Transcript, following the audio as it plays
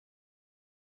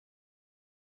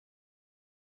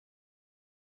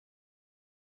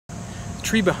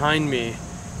tree behind me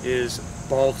is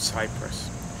baldcypress.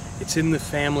 It's in the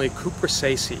family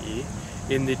Cupressaceae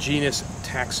in the genus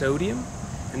Taxodium,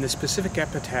 and the specific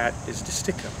epithet is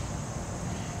distichum.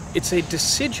 It's a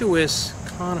deciduous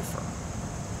conifer.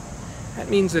 That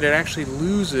means that it actually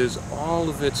loses all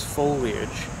of its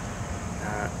foliage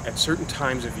at certain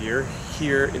times of year.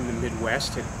 Here in the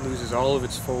Midwest, it loses all of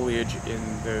its foliage in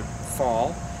the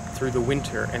fall through the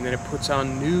winter, and then it puts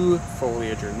on new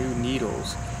foliage or new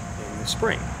needles in the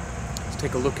spring. Let's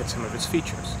take a look at some of its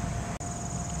features.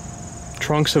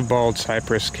 Trunks of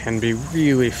baldcypress can be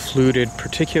really fluted,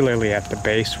 particularly at the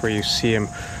base where you see them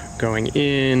going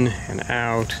in and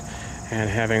out and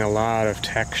having a lot of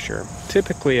texture.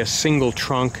 Typically a single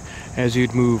trunk as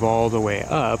you'd move all the way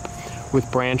up, with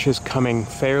branches coming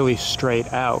fairly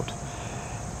straight out.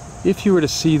 If you were to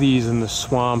see these in the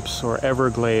swamps or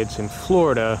Everglades in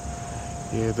Florida,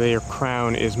 their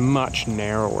crown is much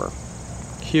narrower.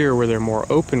 Here, where they're more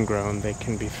open grown, they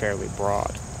can be fairly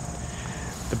broad.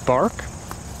 The bark,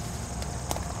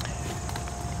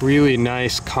 really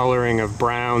nice coloring of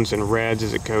browns and reds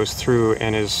as it goes through,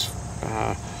 and is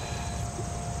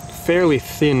fairly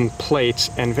thin plates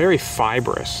and very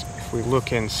fibrous. If we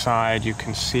look inside, you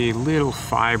can see little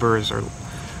fibers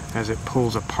as it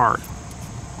pulls apart.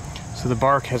 So the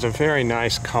bark has a very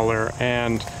nice color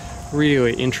and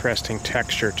really interesting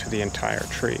texture to the entire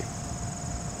tree.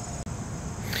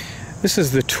 This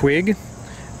is the twig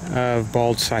of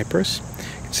baldcypress.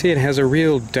 You can see it has a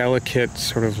real delicate,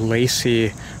 sort of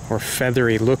lacy or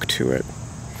feathery look to it.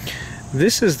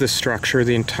 This is the structure,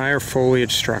 the entire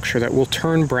foliage structure, that will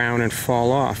turn brown and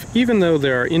fall off. Even though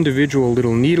there are individual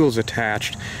little needles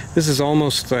attached, this is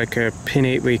almost like a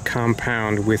pinnately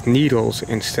compound with needles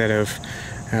instead of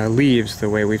leaves, the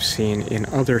way we've seen in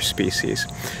other species.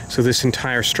 So this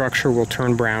entire structure will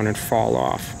turn brown and fall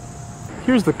off.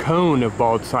 Here's the cone of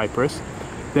baldcypress.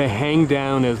 They hang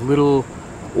down as little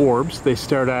orbs. They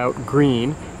start out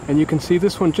green, and you can see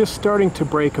this one just starting to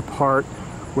break apart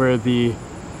where the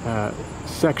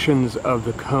sections of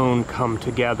the cone come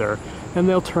together, and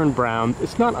they'll turn brown.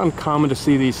 It's not uncommon to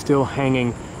see these still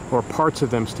hanging, or parts of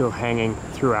them still hanging,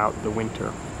 throughout the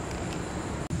winter.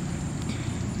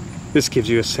 This gives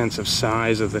you a sense of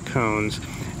size of the cones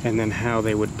and then how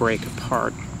they would break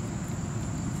apart.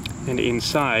 And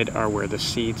inside are where the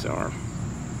seeds are.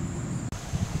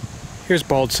 Here's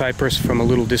baldcypress from a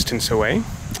little distance away.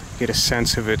 Get a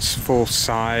sense of its full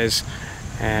size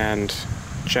and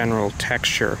general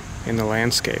texture in the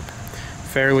landscape.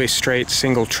 Fairly straight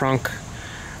single trunk.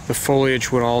 The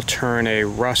foliage would all turn a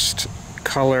rust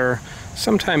color.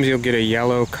 Sometimes you'll get a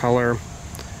yellow color,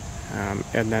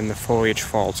 and then the foliage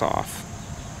falls off.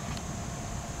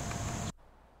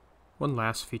 One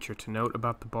last feature to note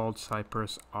about the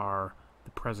baldcypress are the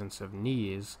presence of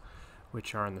knees,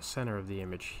 which are in the center of the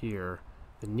image here.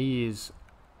 The knees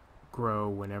grow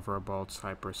whenever a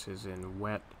baldcypress is in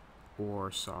wet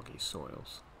or soggy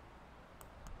soils.